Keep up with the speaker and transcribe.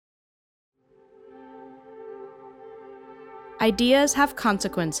Ideas have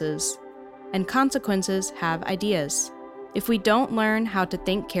consequences, and consequences have ideas. If we don't learn how to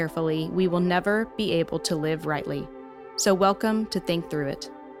think carefully, we will never be able to live rightly. So welcome to Think Through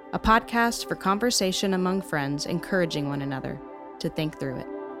It, a podcast for conversation among friends, encouraging one another to think through it.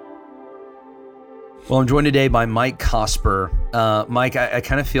 Well, I'm joined today by Mike Cosper. Mike, I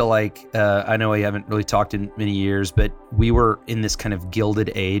kind of feel like, I know we haven't really talked in many years, but we were in this kind of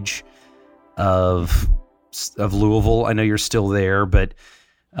gilded age of Louisville. I know you're still there, but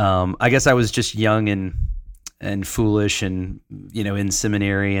I guess I was just young and foolish and, in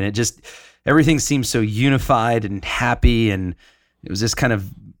seminary, and it just, everything seemed so unified and happy, and it was this kind of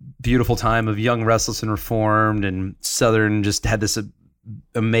beautiful time of young, restless, and reformed, and Southern just had this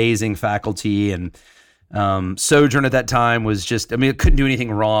amazing faculty, and Sojourn at that time was just, it couldn't do anything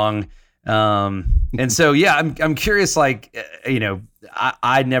wrong. And so, yeah, I'm curious,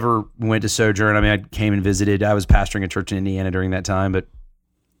 I never went to Sojourn. I came and visited. I was pastoring a church in Indiana during that time,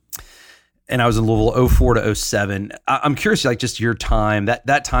 and I was in Louisville 04 to 07. I'm curious, just your time,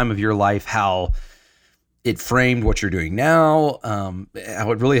 that time of your life, how it framed what you're doing now,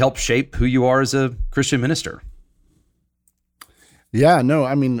 how it really helped shape who you are as a Christian minister. Yeah,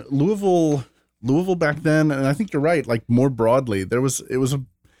 no, Louisville back then, and I think you're right, more broadly, it was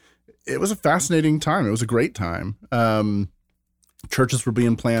a fascinating time. It was a great time. Churches were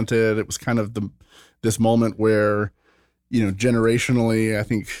being planted. It was kind of this moment where, generationally, I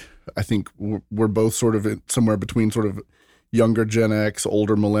think we're both sort of somewhere between sort of younger Gen X,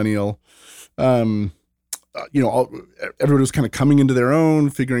 older millennial. Everybody was kind of coming into their own,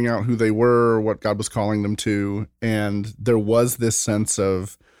 figuring out who they were, what God was calling them to. And there was this sense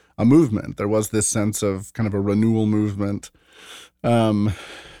of a movement. There was this sense of kind of a renewal movement,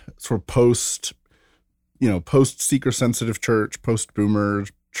 sort of post seeker sensitive church, post boomer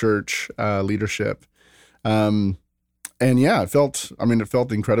church, leadership. And yeah, it felt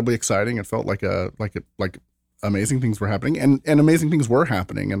incredibly exciting. It felt like amazing things were happening, and amazing things were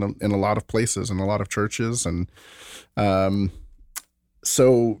happening in a lot of places and a lot of churches. And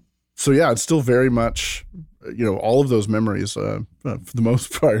so yeah, it's still very much, all of those memories, for the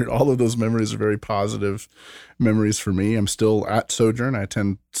most part, all of those memories are very positive memories for me. I'm still at Sojourn. I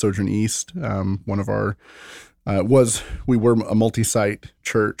attend Sojourn East. One of our, we were a multi-site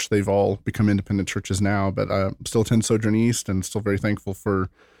church. They've all become independent churches now, but still attend Sojourn East, and still very thankful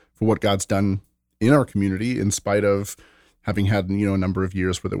for what God's done in our community, in spite of having had, a number of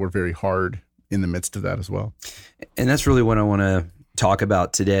years that were very hard in the midst of that as well. And that's really what I want to talk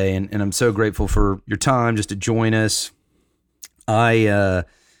about today. And I'm so grateful for your time just to join us. My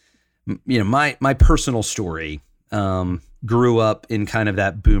personal story, grew up in kind of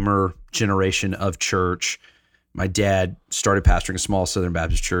that boomer generation of church. My dad started pastoring a small Southern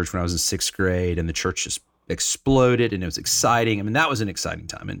Baptist church when I was in sixth grade, and the church just exploded, and it was exciting. That was an exciting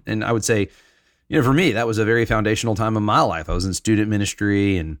time. And I would say, for me, that was a very foundational time of my life. I was in student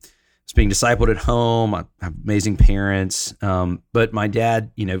ministry and was being discipled at home. I have amazing parents. But my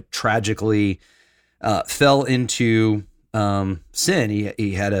dad, tragically fell into sin.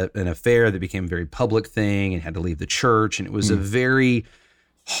 He had an affair that became a very public thing and had to leave the church. And it was a very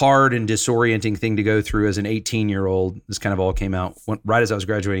hard and disorienting thing to go through as an 18-year-old. This kind of all came out right as I was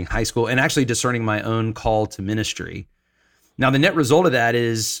graduating high school and actually discerning my own call to ministry. Now, the net result of that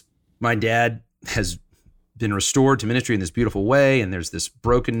is my dad has been restored to ministry in this beautiful way. And there's this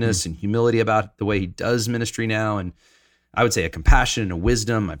brokenness and humility about the way he does ministry now. And I would say a compassion and a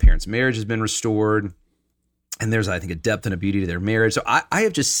wisdom. My parents' marriage has been restored. And there's, I think, a depth and a beauty to their marriage. So I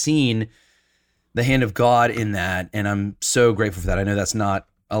have just seen the hand of God in that. And I'm so grateful for that. I know that's not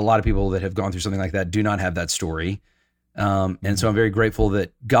a lot of people that have gone through something like that do not have that story. And so I'm very grateful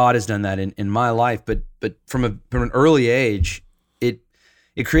that God has done that in my life. But from an early age,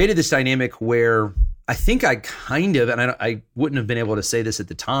 it created this dynamic where I think I kind of, and I wouldn't have been able to say this at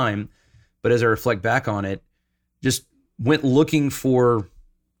the time, but as I reflect back on it, just went looking for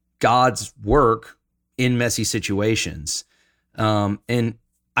God's work in messy situations. And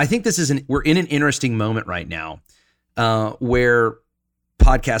I think we're in an interesting moment right now, where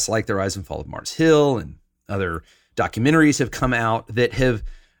podcasts like The Rise and Fall of Mars Hill and other documentaries have come out that have,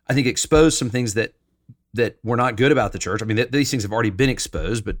 I think, exposed some things that were not good about the church. These things have already been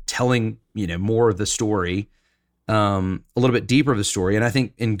exposed, but telling, more of the story, a little bit deeper of the story. And I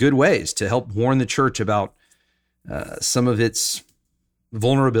think in good ways to help warn the church about some of its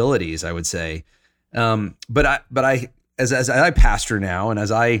vulnerabilities, I would say. But I, as I pastor now, and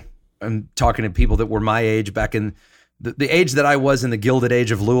as I am talking to people that were my age back in the age that I was in the Gilded Age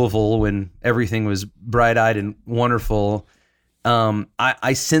of Louisville, when everything was bright-eyed and wonderful,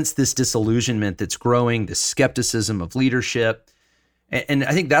 I sense this disillusionment that's growing, this skepticism of leadership. And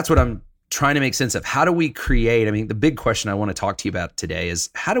I think that's what I'm trying to make sense of. How do we create? I mean, the big question I want to talk to you about today is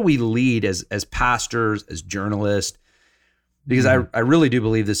how do we lead as pastors, as journalists? Because I really do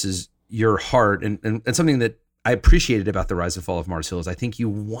believe this is your heart and something that I appreciated about the Rise and Fall of Mars Hill is I think you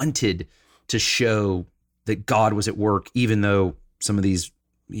wanted to show that God was at work, even though some of these,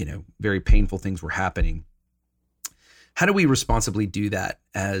 very painful things were happening. How do we responsibly do that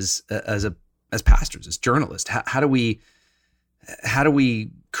as pastors, as journalists? How do we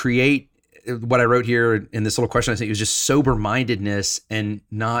create what I wrote here in this little question? I think it was just sober-mindedness and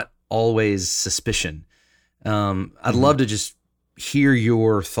not always suspicion. I'd love to just hear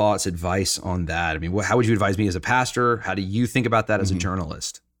your thoughts, advice on that. I mean, how would you advise me as a pastor? How do you think about that as a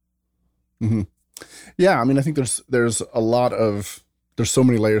journalist? Mm-hmm. Yeah, I mean, I think there's so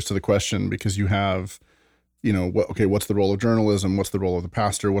many layers to the question because you have, what's the role of journalism? What's the role of the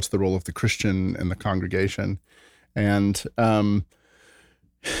pastor? What's the role of the Christian and the congregation? And, I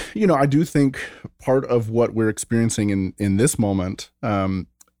do think part of what we're experiencing in this moment and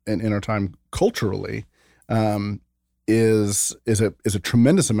in our time culturally is a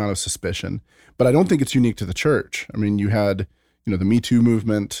tremendous amount of suspicion. But I don't think it's unique to the church. I mean, you had, the Me Too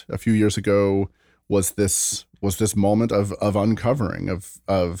movement a few years ago was this moment of uncovering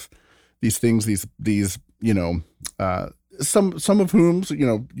of these things, some of whom,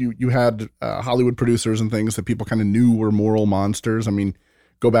 you had Hollywood producers and things that people kind of knew were moral monsters. I mean,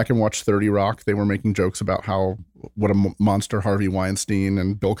 go back and watch 30 Rock. They were making jokes about what a monster Harvey Weinstein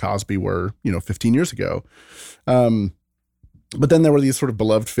and Bill Cosby were, 15 years ago. But then there were these sort of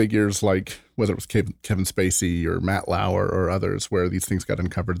beloved figures like whether it was Kevin Spacey or Matt Lauer or others where these things got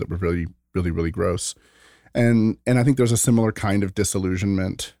uncovered that were really, really, really gross. And I think there's a similar kind of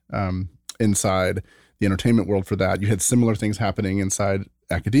disillusionment inside the entertainment world for that. You had similar things happening inside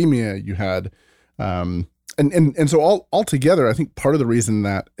academia. You had, and so all together, I think part of the reason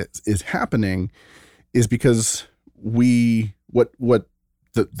that is happening is because what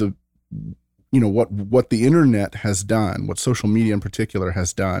the internet has done, what social media in particular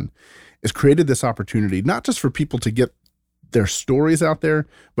has done, is created this opportunity, not just for people to get their stories out there,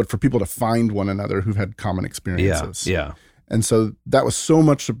 but for people to find one another who've had common experiences. Yeah. And so that was so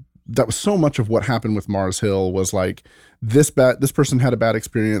much of what happened with Mars Hill was like this person had a bad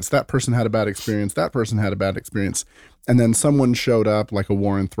experience, that person had a bad experience, that person had a bad experience. And then someone showed up like a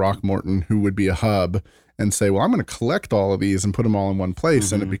Warren Throckmorton who would be a hub and say, well, I'm going to collect all of these and put them all in one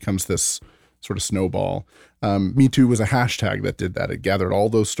place. And it becomes this sort of snowball. Me Too was a hashtag that did that. It gathered all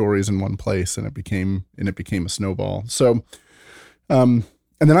those stories in one place and it became a snowball. So, and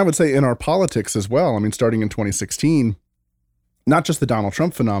then I would say in our politics as well, I mean, starting in 2016, not just the Donald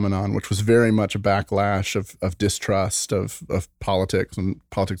Trump phenomenon, which was very much a backlash of distrust of politics and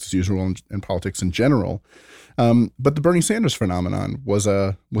politics as usual and politics in general. But the Bernie Sanders phenomenon was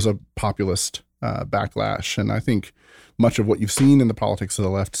a populist backlash. And I think much of what you've seen in the politics of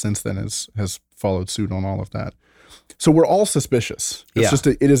the left since then has followed suit on all of that. So we're all suspicious.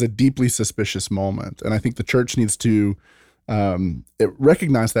 It is a deeply suspicious moment. And I think the church needs to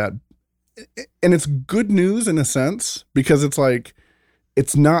recognize that. And it's good news in a sense, because it's like,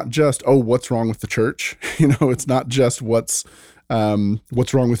 it's not just, what's wrong with the church? It's not just what's wrong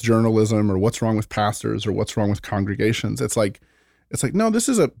with journalism or what's wrong with pastors or what's wrong with congregations. It's like, no, this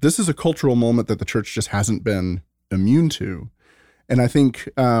is a cultural moment that the church just hasn't been immune to. And I think,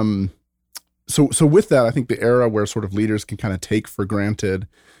 so with that, I think the era where sort of leaders can kind of take for granted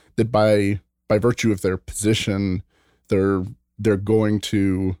that by virtue of their position, they're going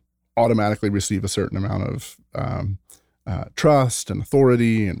to automatically receive a certain amount of trust and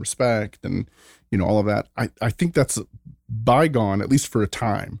authority and respect and, all of that. I think that's bygone, at least for a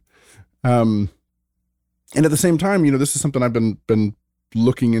time. And at the same time, this is something I've been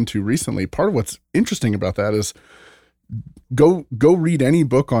looking into recently. Part of what's interesting about that is go read any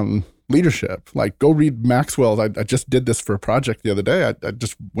book on leadership. Like go read Maxwell's. I just did this for a project the other day. I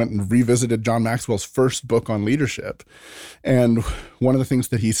just went and revisited John Maxwell's first book on leadership. And one of the things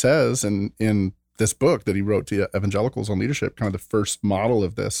that he says in this book that he wrote to evangelicals on leadership, kind of the first model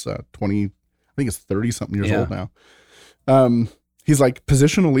of this, 30 something years old now. He's like,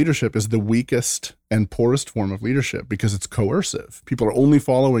 positional leadership is the weakest and poorest form of leadership because it's coercive. People are only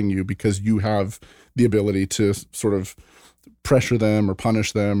following you because you have the ability to sort of pressure them or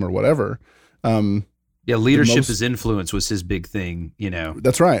punish them or whatever. Leadership as influence was his big thing,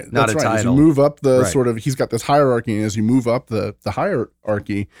 That's right. Not that's a right. title. As you move up the sort of, he's got this hierarchy, and as you move up the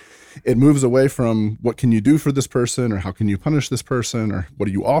hierarchy, it moves away from what can you do for this person or how can you punish this person or what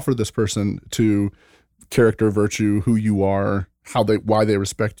do you offer this person to character, virtue, who you are, why they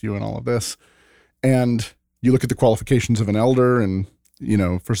respect you, and all of this. And you look at the qualifications of an elder, and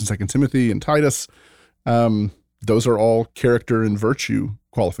First and Second Timothy and Titus. Those are all character and virtue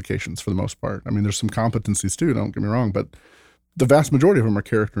qualifications for the most part. I mean, there's some competencies too, don't get me wrong, but the vast majority of them are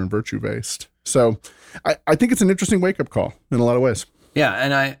character and virtue based. So I think it's an interesting wake-up call in a lot of ways.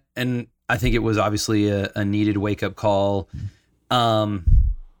 Yeah, and I think it was obviously a needed wake-up call. It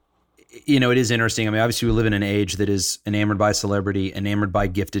is interesting. I mean, obviously we live in an age that is enamored by celebrity, enamored by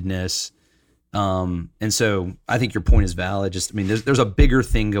giftedness. And so I think your point is valid. Just, I mean, there's a bigger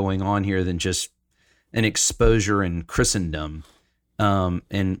thing going on here than just an exposure in Christendom.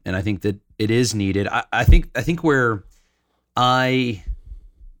 And I think that it is needed. I think where I,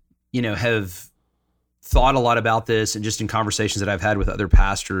 have thought a lot about this, and just in conversations that I've had with other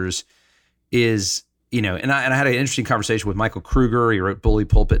pastors is, and I had an interesting conversation with Michael Kruger. He wrote Bully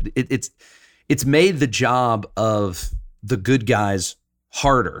Pulpit. It's made the job of the good guys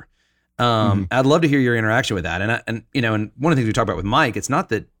harder. I'd love to hear your interaction with that. And one of the things we talked about with Mike, it's not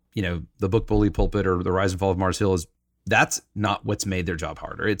that, the book Bully Pulpit or The Rise and Fall of Mars Hill that's not what's made their job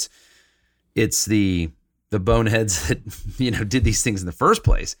harder. It's the boneheads that, did these things in the first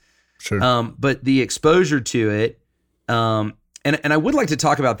place. Sure. But the exposure to it, and I would like to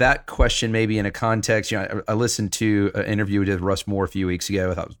talk about that question maybe in a context. I listened to an interview we did with Russ Moore a few weeks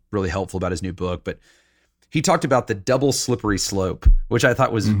ago. I thought it was really helpful about his new book, but he talked about the double slippery slope, which I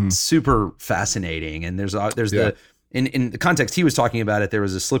thought was super fascinating. And there's in the context he was talking about it, there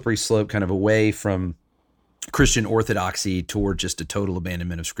was a slippery slope kind of away from Christian orthodoxy toward just a total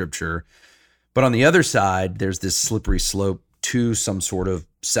abandonment of Scripture. But on the other side, there's this slippery slope to some sort of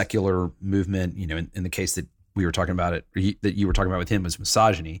secular movement. In the case that we were talking about that you were talking about with him was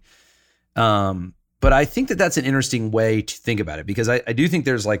misogyny. But I think that that's an interesting way to think about it, because I do think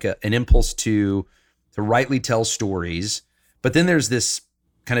there's like an impulse to rightly tell stories, but then there's this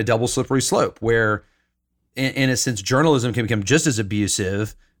kind of double slippery slope where, in a sense, journalism can become just as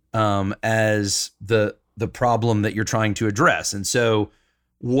abusive as the problem that you're trying to address. And so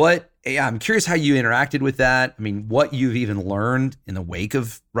I'm curious how you interacted with that. I mean, what you've even learned in the wake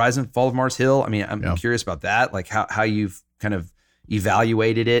of Rise and Fall of Mars Hill. I mean, I'm curious about that, like how you've kind of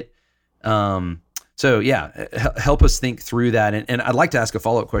evaluated it. So yeah, help us think through that. And I'd like to ask a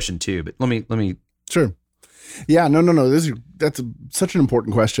follow-up question too, but let me. Sure. Yeah, no. That's such an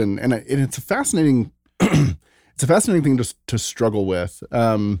important question. And it's a fascinating, thing to struggle with.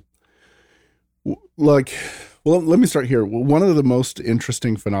 Let me start here. One of the most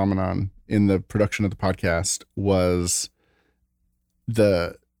interesting phenomenon in the production of the podcast was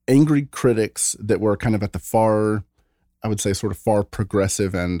the angry critics that were kind of at the far, I would say, sort of far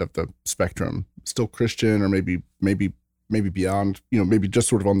progressive end of the spectrum, still Christian, or maybe beyond, maybe just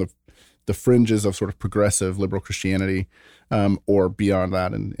sort of on the fringes of sort of progressive liberal Christianity, or beyond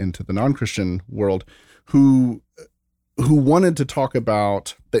that and into the non-Christian world, who wanted to talk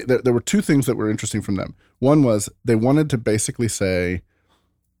about, there were two things that were interesting from them. One was they wanted to basically say,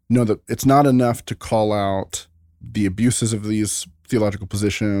 no, that it's not enough to call out the abuses of these theological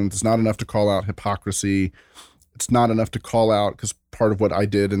positions. It's not enough to call out hypocrisy. It's not enough to call out, because part of what I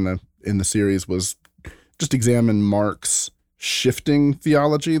did in the series was just examine Mark's shifting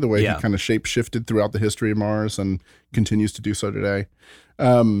theology, the way he kind of shape-shifted throughout the history of Mars and continues to do so today.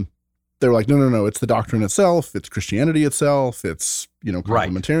 They were like, no, it's the doctrine itself, it's Christianity itself, it's,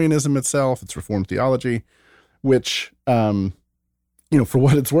 complementarianism itself, it's Reformed theology, which, for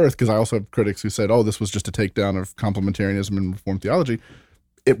what it's worth, because I also have critics who said, oh, this was just a takedown of complementarianism and Reformed theology.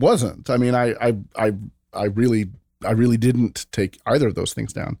 It wasn't. I mean, I really didn't take either of those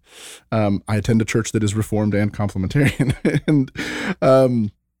things down. I attend a church that is Reformed and complementarian.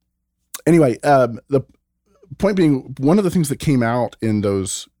 And anyway, the point being, one of the things that came out in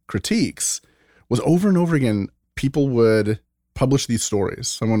those critiques was over and over again, people would publish these stories.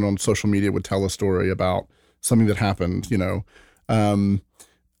 Someone on social media would tell a story about something that happened,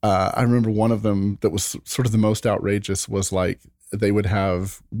 I remember one of them that was sort of the most outrageous was like, they would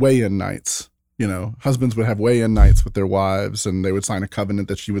have weigh-in nights. Husbands would have weigh-in nights with their wives, and they would sign a covenant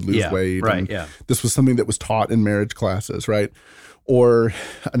that she would lose weight. Right, and this was something that was taught in marriage classes, right? Or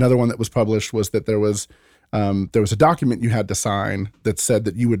another one that was published was that there was a document you had to sign that said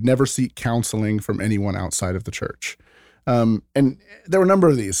that you would never seek counseling from anyone outside of the church. And there were a number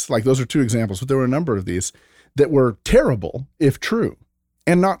of these, like those are two examples, but there were a number of these that were terrible if true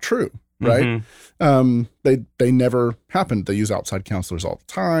and not true, right? Mm-hmm. They never happened. They use outside counselors all the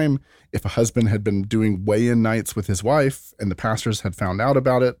time. If a husband had been doing weigh-in nights with his wife and the pastors had found out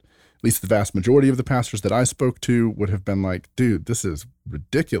about it, at least the vast majority of the pastors that I spoke to would have been like, dude, this is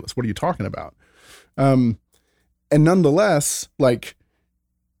ridiculous. What are you talking about? And nonetheless, you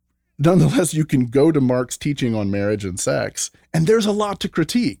can go to Mark's teaching on marriage and sex, and there's a lot to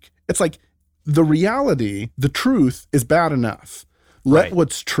critique. It's like the reality, the truth is bad enough. Let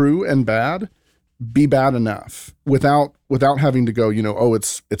what's true and bad be bad enough without having to go, oh,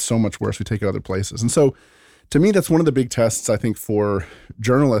 it's so much worse. We take it other places. And so to me, that's one of the big tests, I think, for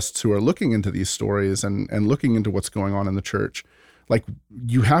journalists who are looking into these stories and looking into what's going on in the church. Like,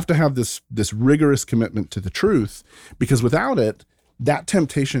 you have to have this rigorous commitment to the truth, because without it, that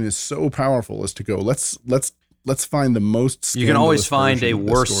temptation is so powerful as to go, let's find the most scandalous. You can always find a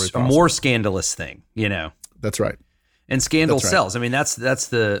more scandalous thing, That's right. And scandal sells. I mean, I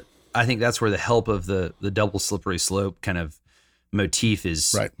think that's where the help of the double slippery slope kind of motif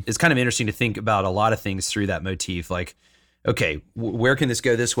is. Right. It's kind of interesting to think about a lot of things through that motif. Like, okay, where can this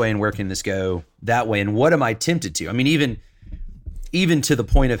go this way and where can this go that way? And what am I tempted to? I mean, even to the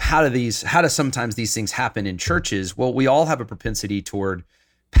point of how do sometimes these things happen in churches? Well, we all have a propensity toward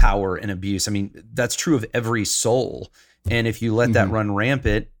power and abuse. I mean, that's true of every soul. And if you let that run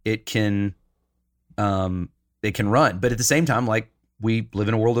rampant, it can run. But at the same time, like, we live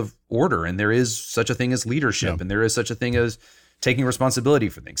in a world of order, and there is such a thing as leadership, and there is such a thing as taking responsibility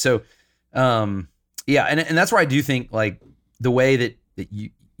for things. So, and that's where I do think, like, the way that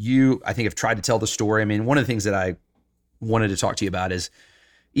you I think have tried to tell the story. I mean, one of the things that I wanted to talk to you about is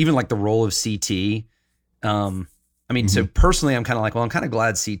even like the role of CT. I mean, so personally, I'm kind of like, well, I'm kind of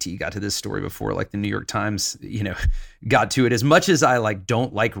glad CT got to this story before, like, the New York Times, got to it. As much as I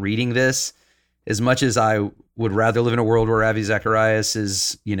don't like reading this, as much as I would rather live in a world where Ravi Zacharias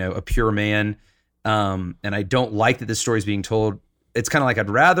is, a pure man, and I don't like that this story is being told. It's kind of like, I'd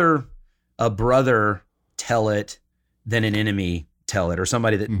rather a brother tell it than an enemy tell it, or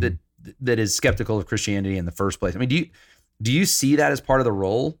somebody that is skeptical of Christianity in the first place. I mean, do you see that as part of the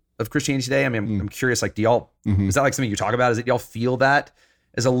role of Christianity today? I mean, I'm curious, like, do y'all, is that like something you talk about? Is it y'all feel that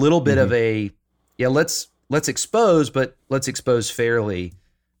as a little bit of a, let's expose, but let's expose fairly?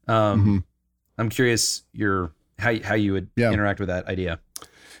 I'm curious how you would interact with that idea.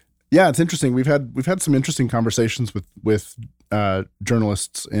 Yeah, it's interesting. We've had some interesting conversations with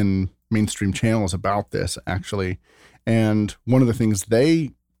journalists in mainstream channels about this, actually. And one of the things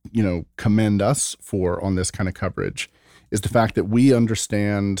they, commend us for on this kind of coverage is the fact that we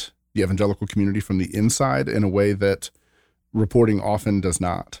understand the evangelical community from the inside in a way that reporting often does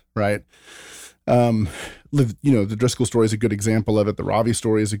not, right? The Driscoll story is a good example of it. The Ravi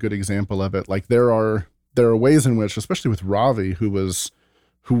story is a good example of it. Like, there are ways in which, especially with Ravi, who was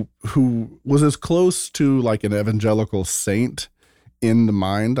as close to like an evangelical saint in the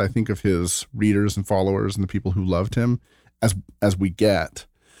mind, I think, of his readers and followers and the people who loved him as we get.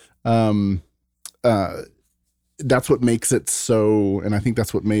 That's what makes it so, and I think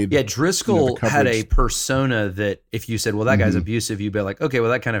that's what made Driscoll had a persona that if you said, well, that guy's abusive, you'd be like, okay,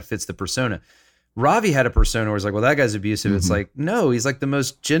 well, that kind of fits the persona. Ravi had a persona where it's like, well, that guy's abusive. It's like, no, he's like the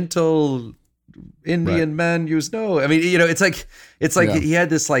most gentle Indian man you know. I mean, it's like he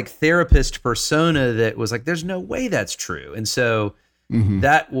had this like therapist persona that was like, there's no way that's true. And so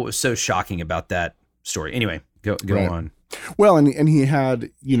that was so shocking about that story. Anyway, go on. Well, and he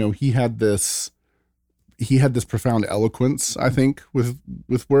had this profound eloquence, I think, with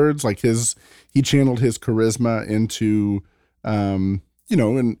words. Like, he channeled his charisma into, and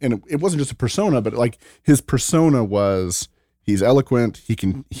it wasn't just a persona, but like his persona was, he's eloquent. He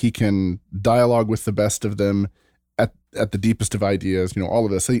can dialogue with the best of them at the deepest of ideas, all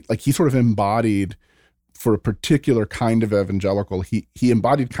of this. So he sort of embodied, for a particular kind of evangelical, he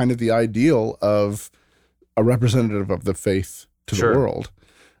embodied kind of the ideal of a representative of the faith to the world.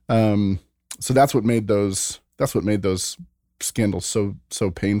 So that's what made those scandals so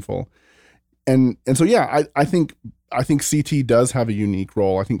painful. And so, I think CT does have a unique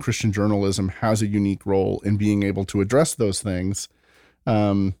role. I think Christian journalism has a unique role in being able to address those things,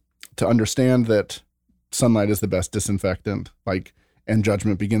 to understand that sunlight is the best disinfectant, and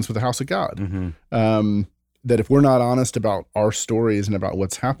judgment begins with the house of God. That if we're not honest about our stories and about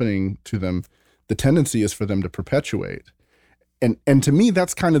what's happening to them, the tendency is for them to perpetuate. And to me,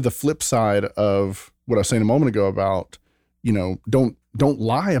 that's kind of the flip side of what I was saying a moment ago about, don't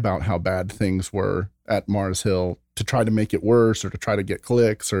lie about how bad things were at Mars Hill to try to make it worse, or to try to get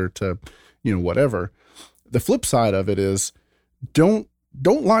clicks, or to, whatever. The flip side of it is don't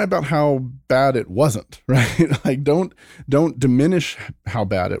lie about how bad it wasn't, right? Like, don't diminish how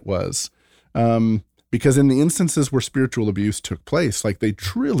bad it was. Because in the instances where spiritual abuse took place, like, they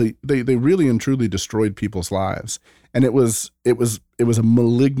really and truly destroyed people's lives. And it was a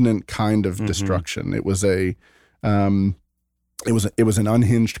malignant kind of destruction. It was an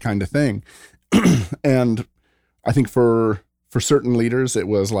unhinged kind of thing. And I think for certain leaders, it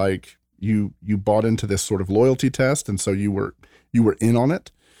was like you bought into this sort of loyalty test, and so you were in on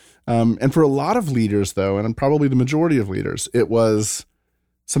it. And for a lot of leaders, though, and probably the majority of leaders, it was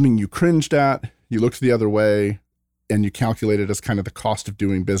something you cringed at, you looked the other way, and you calculated as kind of the cost of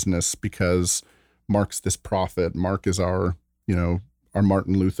doing business because Mark's this prophet, Mark is our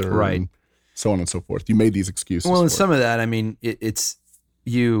Martin Luther, right, and so on and so forth. You made these excuses. Well, and some of that, I mean, it's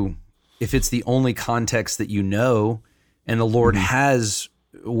you. If it's the only context that you know, and the Lord has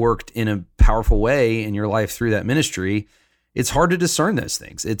worked in a powerful way in your life through that ministry, it's hard to discern those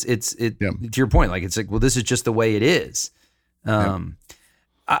things. To your point, like, it's like, well, this is just the way it is.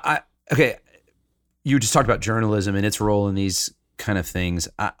 Okay. You just talked about journalism and its role in these kind of things.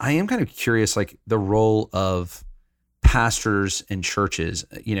 I am kind of curious, like the role of pastors and churches,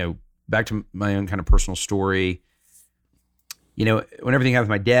 back to my own kind of personal story. When everything happened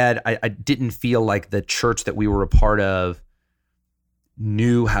with my dad, I didn't feel like the church that we were a part of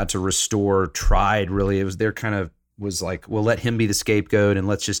knew how to restore, tried really. It was their kind of was like, well, let him be the scapegoat and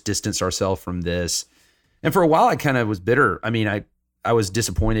let's just distance ourselves from this. And for a while I kind of was bitter. I mean, I was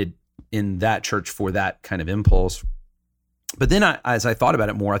disappointed in that church for that kind of impulse. But then as I thought about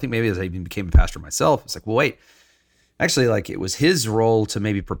it more, I think maybe as I even became a pastor myself, it's like, well, wait, actually, like it was his role to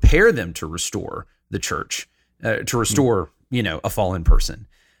maybe prepare them to restore the church, to restore, a fallen person.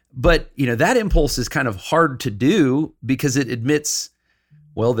 But, that impulse is kind of hard to do because it admits,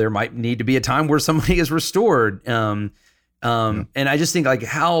 well, there might need to be a time where somebody is restored. And I just think like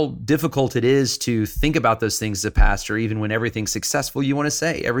how difficult it is to think about those things as a pastor, even when everything's successful. You want to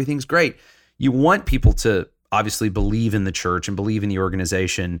say everything's great. You want people to obviously believe in the church and believe in the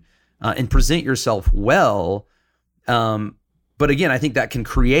organization and present yourself well. But again, I think that can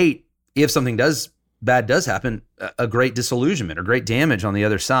create, if something bad does happen, a great disillusionment or great damage on the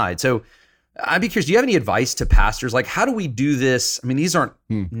other side. So I'd be curious, do you have any advice to pastors? Like, how do we do this? I mean, these aren't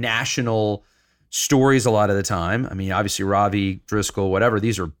national stories a lot of the time. I mean, obviously Ravi, Driscoll, whatever,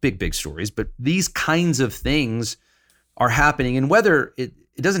 these are big, big stories, but these kinds of things are happening. And whether it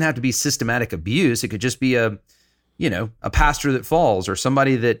doesn't have to be systematic abuse, it could just be a pastor that falls or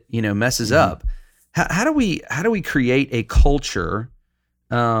somebody that, messes up. How do we create a culture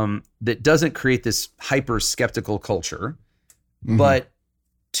that doesn't create this hyper skeptical culture, but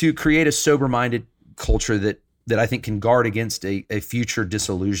to create a sober-minded culture that I think can guard against a future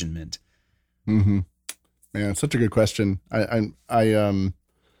disillusionment? Man, it's such a good question. The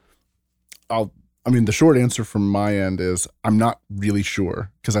short answer from my end is I'm not really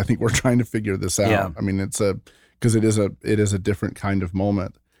sure, because I think we're trying to figure this out. Yeah. I mean, because it is a different kind of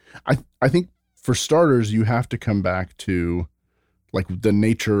moment. I think for starters, you have to come back to like the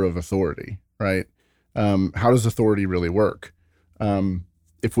nature of authority, right? How does authority really work?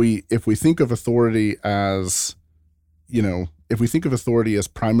 If we think of authority as, if we think of authority as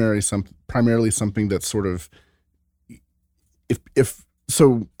primarily something that's sort of, okay,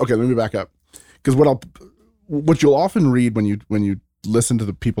 let me back up, because what you'll often read when you listen to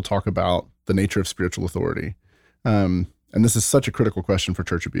the people talk about the nature of spiritual authority, and this is such a critical question for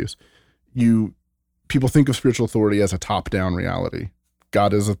church abuse. People think of spiritual authority as a top-down reality.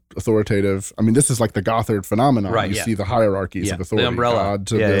 God is authoritative. I mean, this is like the Gothard phenomenon. Right, you see the hierarchies of authority. The umbrella. God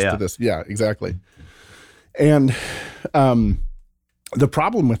to this. Yeah, exactly. And the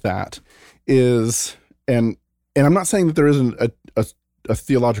problem with that is, and I'm not saying that there isn't a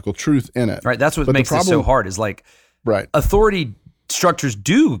theological truth in it. Right. That's what makes it so hard, is like, right, authority structures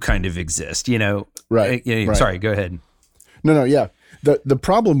do kind of exist, Right. Right. Sorry, go ahead. No, yeah. The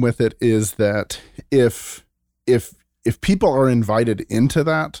problem with it is that if people are invited into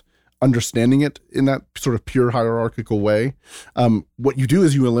that, understanding it in that sort of pure hierarchical way, what you do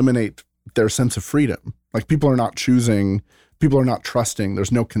is you eliminate their sense of freedom. Like, people are not choosing, people are not trusting,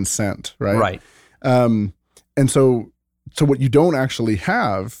 there's no consent, right? Right. And so what you don't actually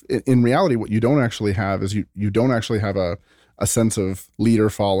have, in reality, what you don't actually have is you don't actually have a sense of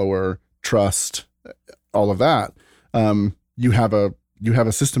leader, follower, trust, all of that. You have a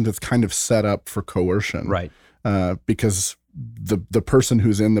system that's kind of set up for coercion, right? Because the person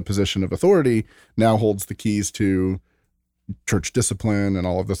who's in the position of authority now holds the keys to church discipline and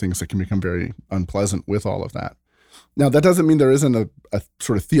all of the things that can become very unpleasant with all of that. Now, that doesn't mean there isn't a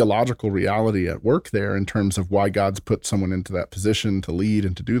sort of theological reality at work there in terms of why God's put someone into that position to lead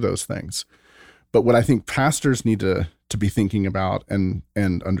and to do those things. But what I think pastors need to be thinking about and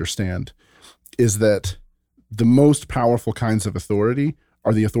understand is that the most powerful kinds of authority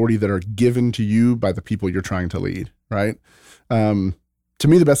are the authority that are given to you by the people you're trying to lead, right? to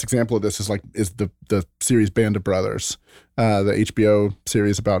me, the best example of this is the series Band of Brothers, the HBO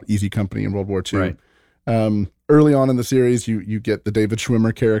series about Easy Company in World War II. Right. Early on in the series, you get the David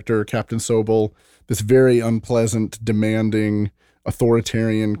Schwimmer character, Captain Sobel, this very unpleasant, demanding,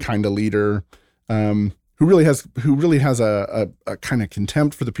 authoritarian kind of leader, who really has a kind of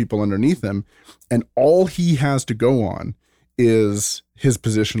contempt for the people underneath him, and all he has to go on is his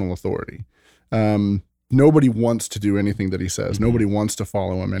positional authority. Nobody wants to do anything that he says. Mm-hmm. Nobody wants to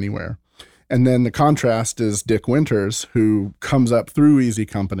follow him anywhere. And then the contrast is Dick Winters, who comes up through Easy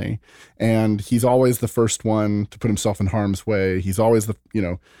Company, and he's always the first one to put himself in harm's way. He's always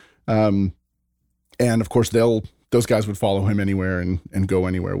and of course those guys would follow him anywhere and go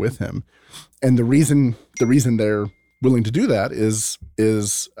anywhere with him. And the reason they're willing to do that is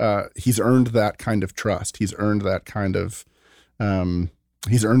he's earned that kind of trust. He's earned that kind of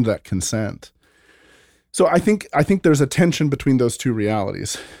he's earned that consent. So I think there's a tension between those two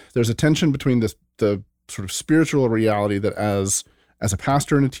realities. There's a tension between the sort of spiritual reality that as a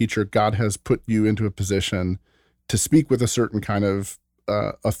pastor and a teacher, God has put you into a position to speak with a certain kind of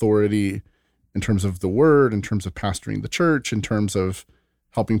authority in terms of the word, in terms of pastoring the church, in terms of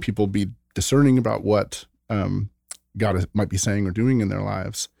helping people be discerning about what God might be saying or doing in their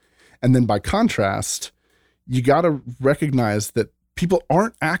lives. And then by contrast, you got to recognize that people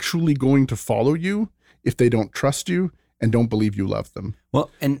aren't actually going to follow you if they don't trust you and don't believe you love them. Well,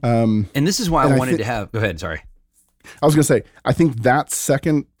 and this is why I wanted to have, go ahead, sorry. I was going to say, I think that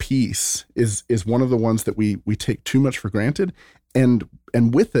second piece is one of the ones that we take too much for granted. And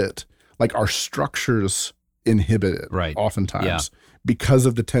with it, like our structures inhibit it oftentimes because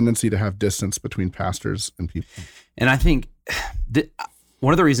of the tendency to have distance between pastors and people. And I think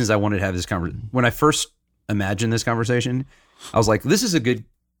one of the reasons I wanted to have this conversation, when I first imagined this conversation, I was like, this is a good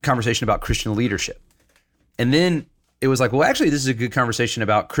conversation about Christian leadership. And then it was like, well, actually, this is a good conversation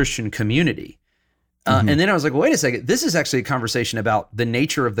about Christian community. And then I was like, well, wait a second, this is actually a conversation about the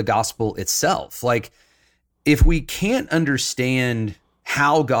nature of the gospel itself. Like, if we can't understand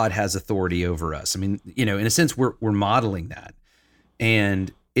how God has authority over us, I mean, in a sense, we're modeling that.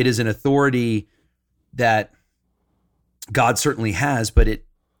 And it is an authority that God certainly has, but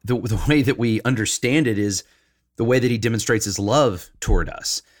the way that we understand it is the way that he demonstrates his love toward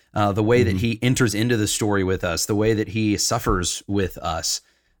us. The way that he enters into the story with us, the way that he suffers with us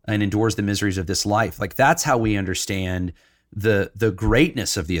and endures the miseries of this life. Like, that's how we understand the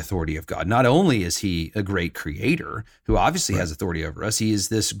greatness of the authority of God. Not only is he a great creator who obviously has authority over us, he is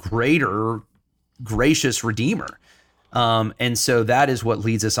this greater, gracious redeemer. And so that is what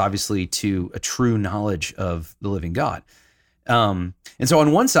leads us obviously to a true knowledge of the living God. And so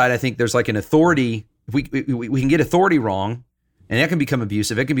on one side, I think there's like an authority, we can get authority wrong, and that can become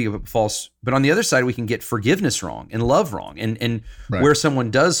abusive. It can be false. But on the other side, we can get forgiveness wrong and love wrong. And where someone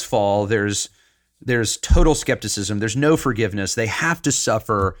does fall, there's total skepticism. There's no forgiveness. They have to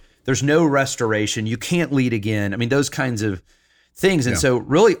suffer. There's no restoration. You can't lead again. I mean, those kinds of things. And so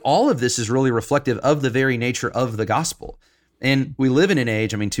really all of this is really reflective of the very nature of the gospel. And we live in an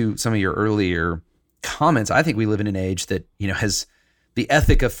age, I mean, to some of your earlier comments, I think we live in an age that, has the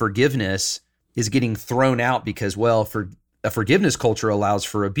ethic of forgiveness is getting thrown out because, well, a forgiveness culture allows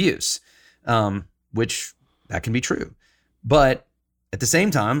for abuse, which that can be true. But at the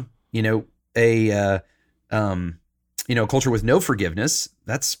same time, a culture with no forgiveness,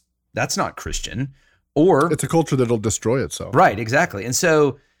 that's not Christian. Or it's a culture that'll destroy itself. Right, exactly. And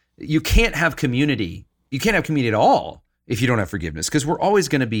so you can't have community. You can't have community at all if you don't have forgiveness, because we're always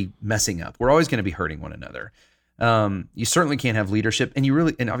going to be messing up. We're always going to be hurting one another. You certainly can't have leadership,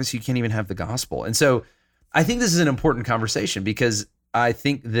 and obviously you can't even have the gospel. And so I think this is an important conversation, because I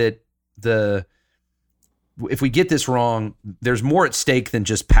think that if we get this wrong, there's more at stake than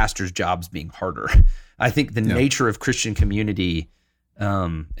just pastors' jobs being harder. I think the nature of Christian community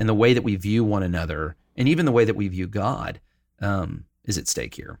and the way that we view one another, and even the way that we view God, is at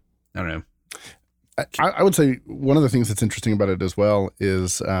stake here. I don't know. I would say one of the things that's interesting about it as well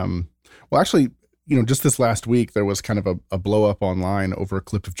is, just this last week, there was kind of a blow up online over a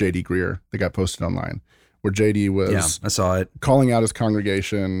clip of J.D. Greer that got posted online, where J.D. was I saw it, calling out his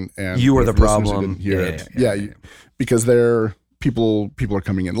congregation, and you are the problem. Because people are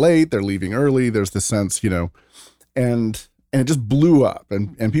coming in late, they're leaving early. There's this sense, and it just blew up,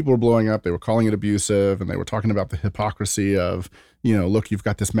 and people were blowing up. They were calling it abusive, and they were talking about the hypocrisy of, look, you've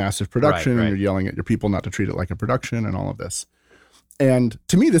got this massive production, and you're yelling at your people not to treat it like a production, and all of this. And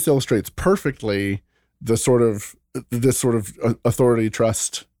to me, this illustrates perfectly this sort of authority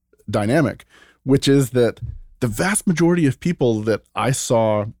trust dynamic, which is that the vast majority of people that I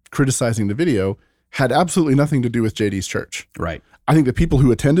saw criticizing the video had absolutely nothing to do with JD's church. Right. I think the people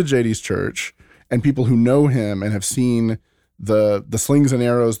who attended JD's church and people who know him and have seen the slings and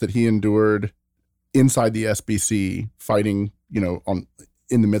arrows that he endured inside the SBC fighting, in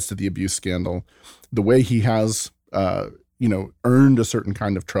the midst of the abuse scandal, the way he has, earned a certain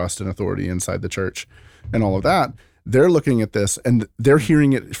kind of trust and authority inside the church and all of that, they're looking at this and they're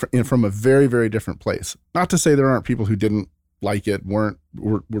hearing it from a very, very different place. Not to say there aren't people who didn't like it, were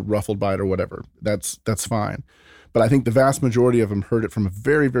ruffled by it or whatever. That's fine. But I think the vast majority of them heard it from a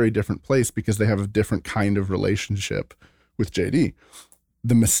very, very different place because they have a different kind of relationship with JD.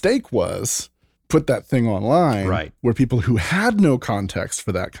 The mistake was put that thing online, right, where people who had no context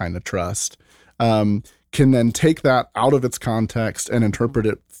for that kind of trust can then take that out of its context and interpret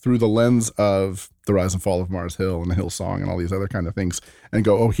it through the lens of The Rise and Fall of Mars Hill and the Hillsong and all these other kind of things and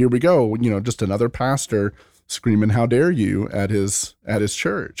go, oh, here we go. Just another pastor screaming, how dare you at his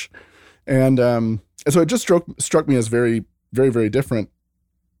church. And so it just struck me as very, very, very different.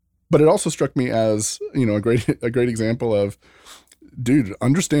 But it also struck me as, a great example of, dude,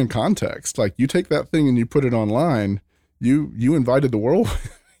 understand context. Like, you take that thing and you put it online, you invited the world.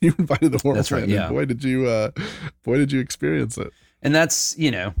 You invited the world. That's right. Yeah. Boy, did you experience it. And that's,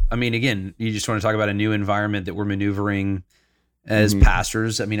 again, you just want to talk about a new environment that we're maneuvering as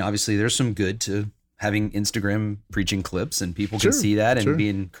pastors. I mean, obviously there's some good to having Instagram preaching clips and people can see that and be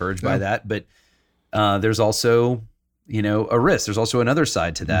encouraged by that. But there's also, a risk. There's also another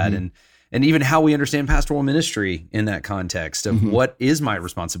side to that. And even how we understand pastoral ministry in that context of what is my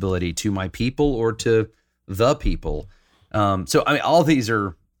responsibility to my people or to the people. So, I mean, all these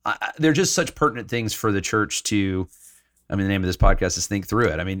are, they're just such pertinent things for the church to, the name of this podcast is Think Through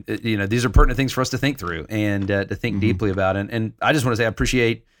It. I mean, these are pertinent things for us to think through and to think deeply about. And I just want to say I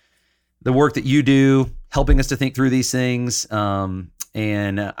appreciate the work that you do, helping us to think through these things. And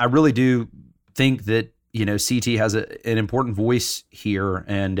I really do think that, CT has an important voice here,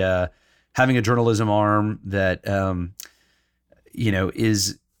 and having a journalism arm that,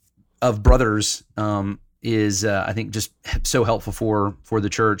 is of brothers, is I think just so helpful for the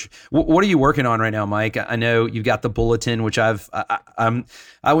church. What are you working on right now, Mike? I know you've got the bulletin, which I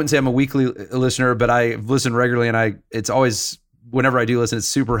wouldn't say I'm a weekly listener, but I listen regularly, and it's always, whenever I do listen, it's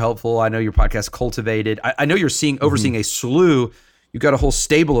super helpful. I know your podcast Cultivated. I know you're overseeing a slew. You've got a whole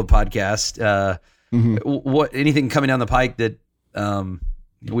stable of podcasts. What anything coming down the pike that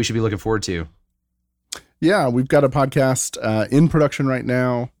we should be looking forward to? Yeah, we've got a podcast in production right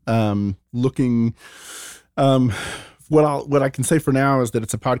now. What I can say for now is that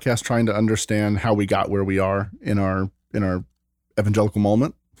it's a podcast trying to understand how we got where we are in our evangelical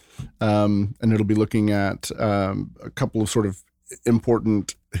moment, and it'll be looking at a couple of sort of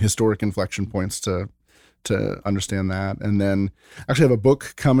important historic inflection points to understand that. And then actually have a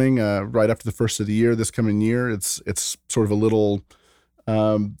book coming right after the first of the year, this coming year. It's sort of a little.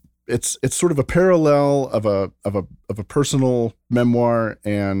 It's sort of a parallel of a personal memoir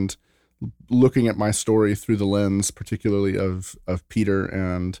and looking at my story through the lens, particularly of Peter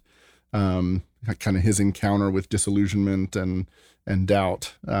and kind of his encounter with disillusionment and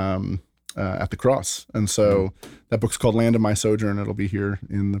doubt at the cross. And so that book's called Land of My Sojourn. It'll be here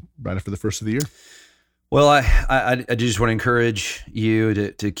right after the first of the year. Well, I just want to encourage you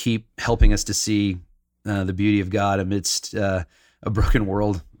to keep helping us to see the beauty of God amidst a broken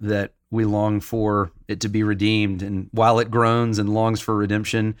world that we long for it to be redeemed. And while it groans and longs for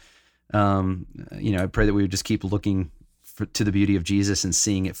redemption, I pray that we would just keep looking to the beauty of Jesus and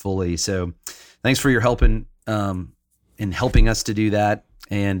seeing it fully. So thanks for your help in helping us to do that,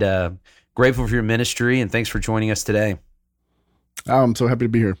 and grateful for your ministry, and thanks for joining us today. I'm so happy to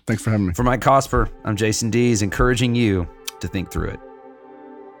be here. Thanks for having me. For Mike Cosper, I'm Jason Dees, encouraging you to think through it.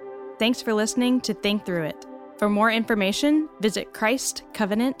 Thanks for listening to Think Through It. For more information, visit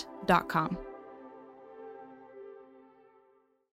christcovenant.com.